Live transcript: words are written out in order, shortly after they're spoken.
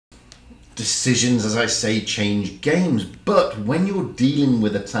decisions, as I say, change games. But when you're dealing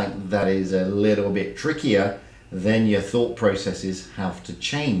with a tank that is a little bit trickier, then your thought processes have to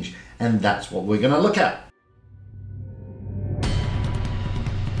change. And that's what we're going to look at.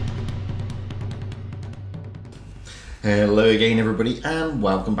 Hello again everybody, and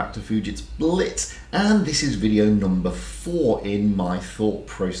welcome back to Fugit's Blitz, and this is video number 4 in my thought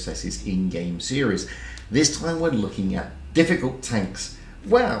processes in-game series. This time we're looking at difficult tanks.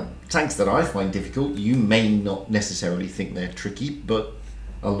 Well, tanks that I find difficult. You may not necessarily think they're tricky, but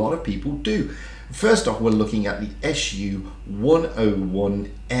a lot of people do. First off, we're looking at the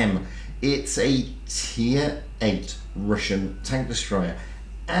SU101M. It's a tier 8 Russian tank destroyer,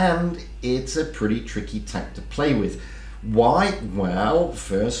 and it's a pretty tricky tank to play with. Why? Well,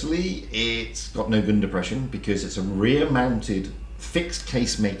 firstly, it's got no gun depression because it's a rear mounted fixed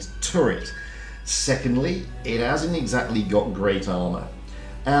casemate turret. Secondly, it hasn't exactly got great armor.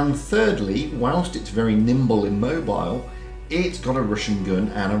 And thirdly, whilst it's very nimble and mobile, it's got a Russian gun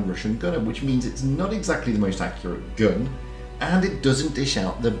and a Russian gunner, which means it's not exactly the most accurate gun, and it doesn't dish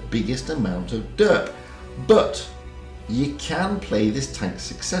out the biggest amount of derp. But you can play this tank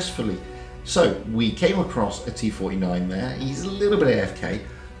successfully. So we came across a T49 there. He's a little bit AFK,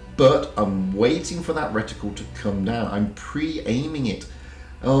 but I'm waiting for that reticle to come down. I'm pre-aiming it.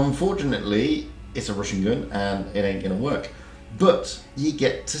 Unfortunately, it's a Russian gun and it ain't gonna work. But you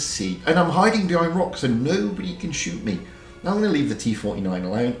get to see, and I'm hiding behind rocks so nobody can shoot me. Now I'm gonna leave the T49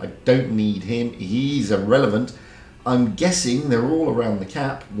 alone. I don't need him, he's irrelevant. I'm guessing they're all around the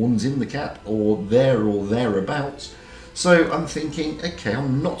cap, one's in the cap, or there or thereabouts. So I'm thinking, okay,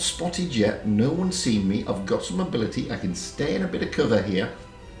 I'm not spotted yet, no one's seen me, I've got some ability, I can stay in a bit of cover here.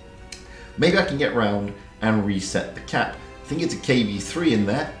 Maybe I can get round and reset the cap. I think it's a KV3 in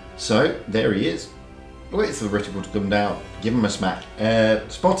there, so there he is. Wait for the reticle to come down, give him a smack.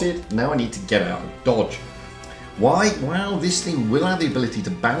 Spotted, now I need to get out and dodge. Why? Well, this thing will have the ability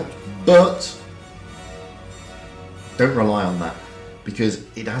to bounce, but don't rely on that because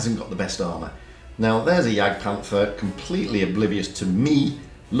it hasn't got the best armor. Now there's a Jagdpanther completely oblivious to me,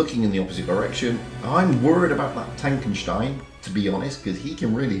 looking in the opposite direction. I'm worried about that Tankenstein, to be honest, because he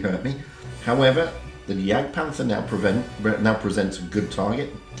can really hurt me. However, the Jagdpanther now presents a good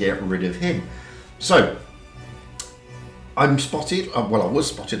target. Get rid of him. So I'm spotted. Well, I was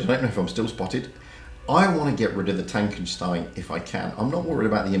spotted. I don't know if I'm still spotted. I want to get rid of the Tankenstein if I can. I'm not worried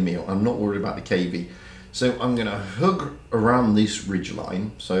about the Emil. I'm not worried about the KV. So I'm going to hug around this ridge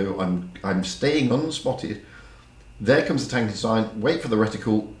line. So I'm staying unspotted. There comes the Tankenstein. Wait for the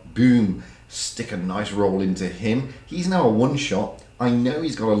reticle. Boom. Stick a nice roll into him. He's now a one-shot. I know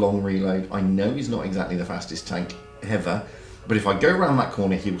he's got a long reload. I know he's not exactly the fastest tank ever. But if I go around that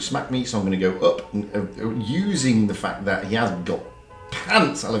corner, he'll smack me. So I'm going to go up, using the fact that he has got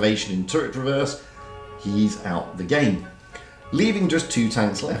pants elevation in turret reverse. He's out the game. Leaving just 2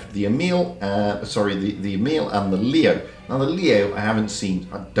 tanks left, the Emil, the Emil and the Leo. Now the Leo I haven't seen,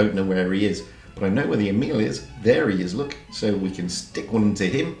 I don't know where he is, but I know where the Emil is. There he is, look. So we can stick one into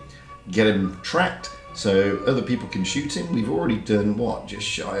him, get him tracked, so other people can shoot him. We've already done, what, just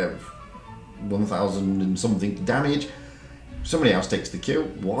shy of 1,000 and something damage. Somebody else takes the kill.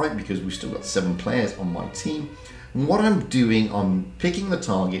 Why? Because we've still got 7 players on my team. And what I'm doing, I'm picking the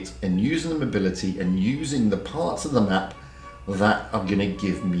targets and using the mobility and using the parts of the map that are going to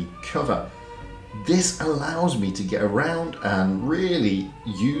give me cover. This allows me to get around and really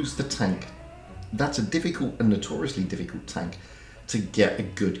use the tank. That's a difficult and notoriously difficult tank to get a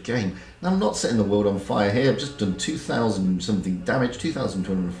good game. Now I'm not setting the world on fire here. I've just done 2,000 something damage,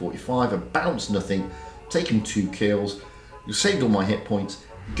 2,245, I bounced nothing, taken 2 kills, saved all my hit points,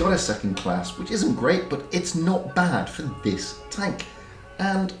 got a 2nd class, which isn't great, but it's not bad for this tank.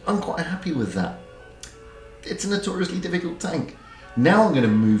 And I'm quite happy with that. It's a notoriously difficult tank. Now I'm going to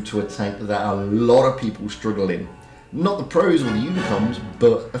move to a tank that a lot of people struggle in. Not the pros or the unicorns,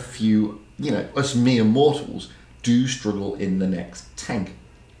 but a few, us mere mortals do struggle in the next tank.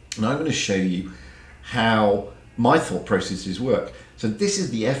 And I'm going to show you how my thought processes work. So this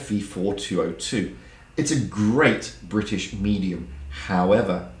is the FV4202. It's a great British medium.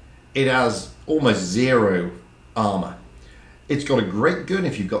 However, it has almost 0 armor. It's got a great gun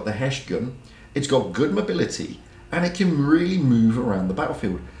if you've got the Hesh gun. It's got good mobility and it can really move around the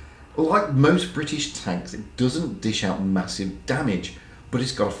battlefield. Like most British tanks, it doesn't dish out massive damage, but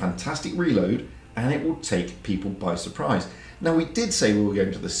it's got a fantastic reload and it will take people by surprise. Now we did say we were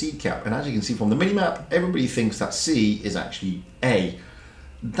going to the C cap, and as you can see from the minimap, everybody thinks that C is actually A.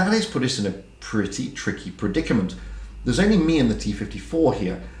 That has put us in a pretty tricky predicament. There's only me and the T54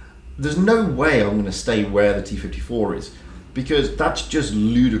 here. There's no way I'm going to stay where the T54 is. because that's just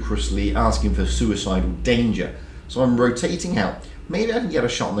ludicrously asking for suicidal danger. So I'm rotating out. Maybe I can get a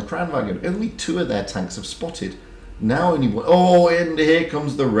shot on the Kranwagen. Only 2 of their tanks have spotted. Now only one. Oh, and here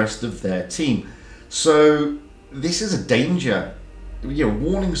comes the rest of their team. So this is a danger. You know,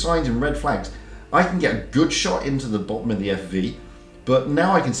 warning signs and red flags. I can get a good shot into the bottom of the FV, but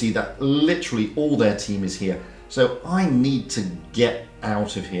now I can see that literally all their team is here. So I need to get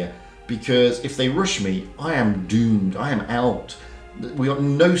out of here, because if they rush me, I am doomed. I am out. We got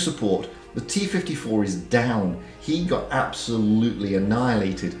no support. The T-54 is down. He got absolutely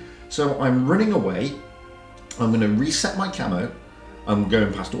annihilated. So I'm running away. I'm going to reset my camo. I'm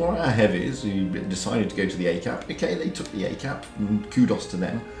going past all our heavies who decided to go to the ACAP. Okay, they took the ACAP, and kudos to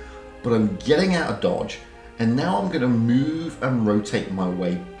them. But I'm getting out of dodge, and now I'm going to move and rotate my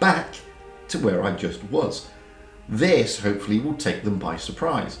way back to where I just was. This hopefully will take them by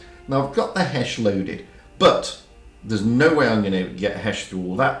surprise. Now I've got the Hesh loaded, but there's no way I'm going to get Hesh through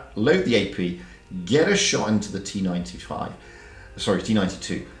all that. Load the AP, get a shot into the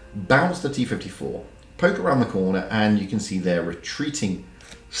T-92, bounce the T-54, poke around the corner, and you can see they're retreating.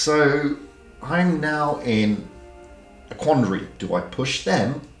 So I'm now in a quandary. Do I push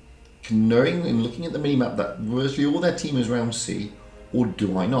them, knowing and looking at the minimap that virtually all their team is round C, or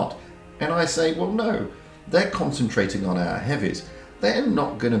do I not? And I say, well, no, they're concentrating on our heavies. They're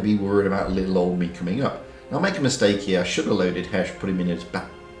not going to be worried about little old me coming up. Now, I'll make a mistake here. I should have loaded Hesh, put him in his back,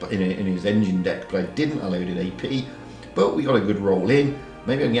 in his engine deck, but I didn't. I loaded AP, but we got a good roll in.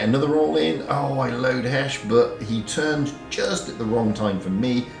 Maybe I can get another roll in. Oh, I load Hesh, but he turns just at the wrong time for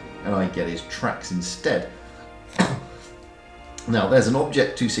me, and I get his tracks instead. Now, there's an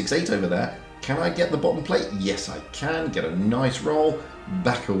Object 268 over there. Can I get the bottom plate? Yes, I can. Get a nice roll,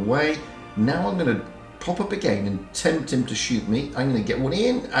 back away. Now I'm going to pop up again and tempt him to shoot me. I'm going to get one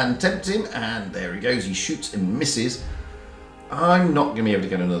in and tempt him, and there he goes. He shoots and misses. I'm not going to be able to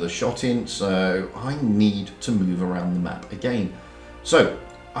get another shot in, so I need to move around the map again. So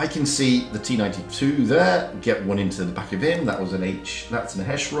I can see the T-92 there, get one into the back of him. That was an H, that's an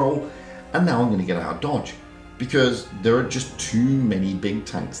Hesh roll. And now I'm going to get out of dodge, because there are just too many big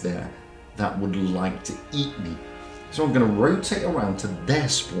tanks there that would like to eat me. So I'm going to rotate around to their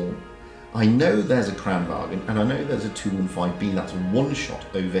spawn. I know there's a Kranwagen, and I know there's a 215B, that's one shot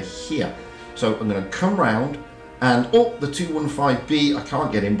over here. So I'm going to come round, and oh, the 215B, I can't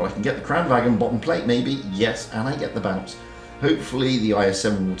get in, but I can get the Kranwagen bottom plate maybe, yes, and I get the bounce. Hopefully the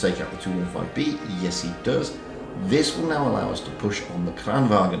IS-7 will take out the 215B, yes he does. This will now allow us to push on the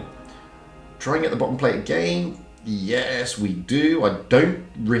Kranwagen. Try and get the bottom plate again, yes we do. I don't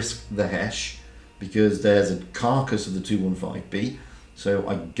risk the Hesh, because there's a carcass of the 215B. So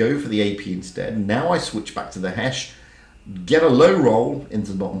I go for the AP instead. Now I switch back to the Hesh, get a low roll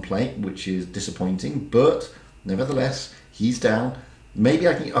into the bottom plate, which is disappointing, but nevertheless, he's down. Maybe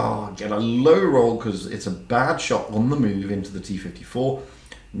I can get a low roll, because it's a bad shot on the move into the T-54.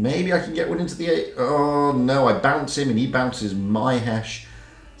 Maybe I can get one into the... Oh no, I bounce him and he bounces my Hesh.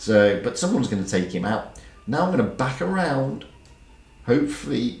 So, but someone's going to take him out. Now I'm going to back around.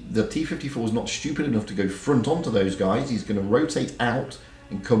 Hopefully the T-54 is not stupid enough to go front onto those guys. He's going to rotate out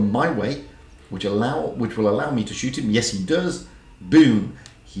and come my way, which will allow me to shoot him. Yes, he does. Boom.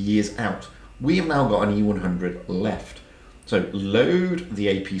 He is out. We have now got an E100 left. So load the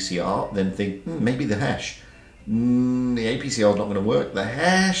APCR, then think, maybe the Hesh. The APCR is not going to work. The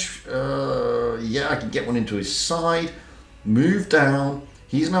Hesh, yeah, I can get one into his side. Move down.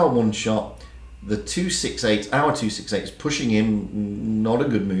 He's now a one shot. The 268, our 268 is pushing him, not a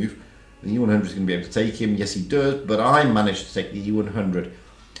good move. The E100 is going to be able to take him, yes he does, but I managed to take the E100.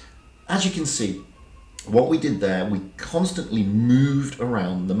 As you can see, what we did there, we constantly moved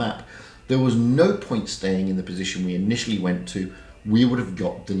around the map. There was no point staying in the position we initially went to. We would have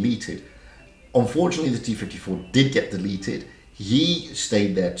got deleted. Unfortunately, the T-54 did get deleted. He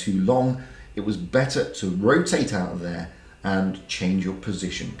stayed there too long. It was better to rotate out of there and change your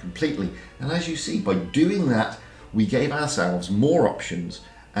position completely. And as you see, by doing that, we gave ourselves more options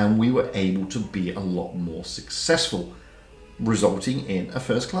and we were able to be a lot more successful, resulting in a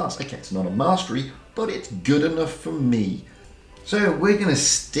first class. Okay, it's not a mastery, but it's good enough for me. So we're going to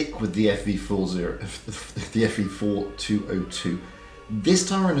stick with the FV4202. This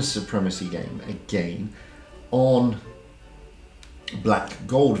time we're in a supremacy game again on Black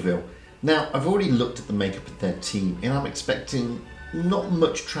Goldville. Now, I've already looked at the makeup of their team and I'm expecting not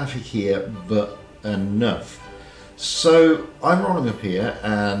much traffic here, but enough. So I'm rolling up here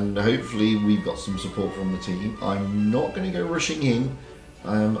and hopefully we've got some support from the team. I'm not going to go rushing in.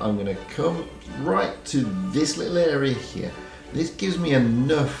 I'm going to come right to this little area here. This gives me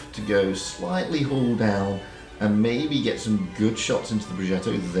enough to go slightly hull down and maybe get some good shots into the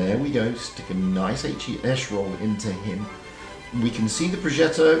Progetto. There we go, stick a nice HES roll into him. We can see the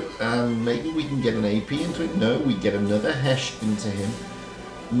Progetto, and maybe we can get an AP into it. No, we get another Hesh into him.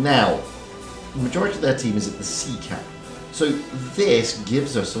 Now, the majority of their team is at the C cap, so this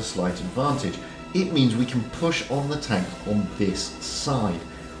gives us a slight advantage. It means we can push on the tank on this side.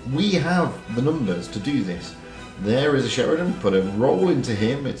 We have the numbers to do this. There is a Sheridan, put a roll into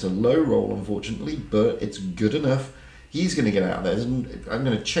him. It's a low roll, unfortunately, but it's good enough. He's going to get out there. I'm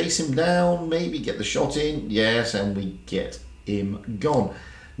going to chase him down, maybe get the shot in. Yes, and we get him gone.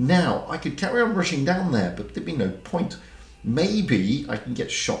 Now, I could carry on rushing down there, but there'd be no point. Maybe I can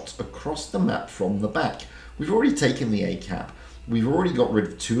get shots across the map from the back. We've already taken the A cap. We've already got rid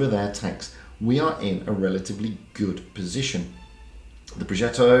of 2 of their tanks. We are in a relatively good position. The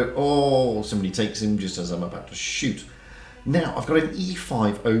Progetto, oh, somebody takes him just as I'm about to shoot. Now, I've got an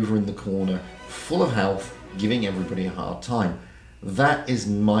E5 over in the corner, full of health, giving everybody a hard time. That is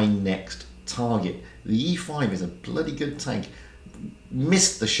my next target. The E5 is a bloody good tank.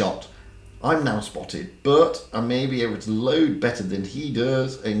 Missed the shot. I'm now spotted, but I may be able to load better than he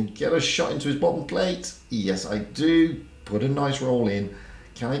does and get a shot into his bottom plate. Yes, I do. Put a nice roll in.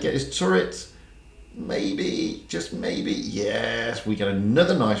 Can I get his turret? Maybe, just maybe. Yes, we get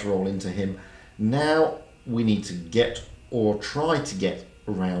another nice roll into him. Now we need to get, or try to get,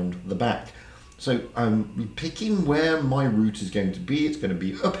 around the back. So I'm picking where my route is going to be. It's going to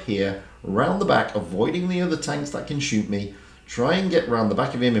be up here, around the back, avoiding the other tanks that can shoot me. Try and get around the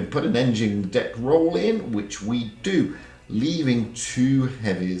back of him and put an engine deck roll in, which we do, leaving 2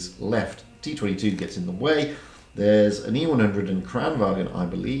 heavies left. T-22 gets in the way. There's an E100 and Kranwagen, I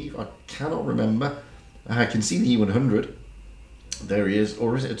believe. I cannot remember. I can see the E100. There he is.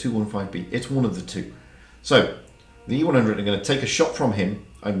 Or is it a 215B? It's one of the 2. So, the E100, I'm going to take a shot from him.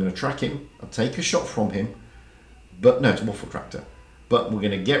 I'm going to track him. I'll take a shot from him. But no, it's a waffle tractor. But we're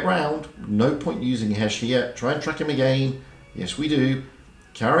going to get round. No point using Hesh here. Try and track him again. Yes, we do.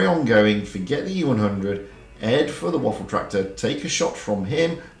 Carry on going. Forget the E100. Head for the waffle tractor. Take a shot from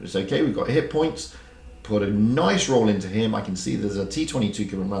him. It's okay. We've got hit points. Put a nice roll into him. I can see there's a T-22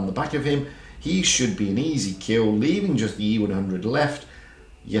 coming around the back of him. He should be an easy kill, leaving just the E100 left.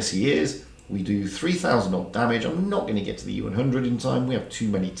 Yes, he is. We do 3,000 odd damage. I'm not going to get to the E100 in time. We have too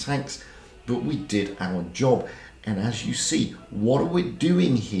many tanks, but we did our job. And as you see, what we're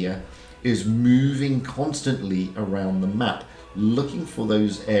doing here is moving constantly around the map, looking for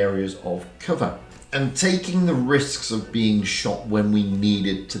those areas of cover and taking the risks of being shot when we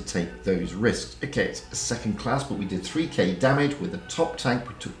needed to take those risks. Okay, it's a second class, but we did 3k damage with a top tank.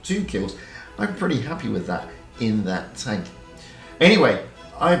 We took 2 kills. I'm pretty happy with that in that tank. Anyway,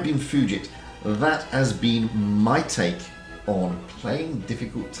 I've been Fugit. That has been my take on playing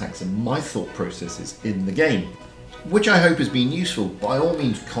difficult tanks and my thought processes in the game, which I hope has been useful. By all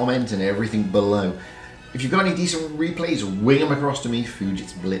means, comment and everything below. If you've got any decent replays, wing them across to me,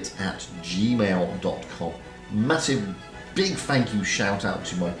 fugitsblitz@gmail.com. Massive, big thank you shout out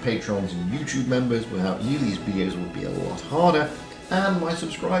to my patrons and YouTube members. Without you, these videos would be a lot harder. And my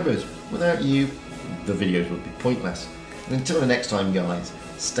subscribers. Without you, the videos would be pointless. And until the next time, guys,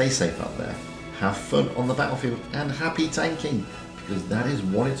 stay safe out there. Have fun on the battlefield and happy tanking, because that is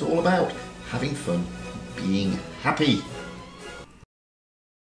what it's all about. Having fun, being happy.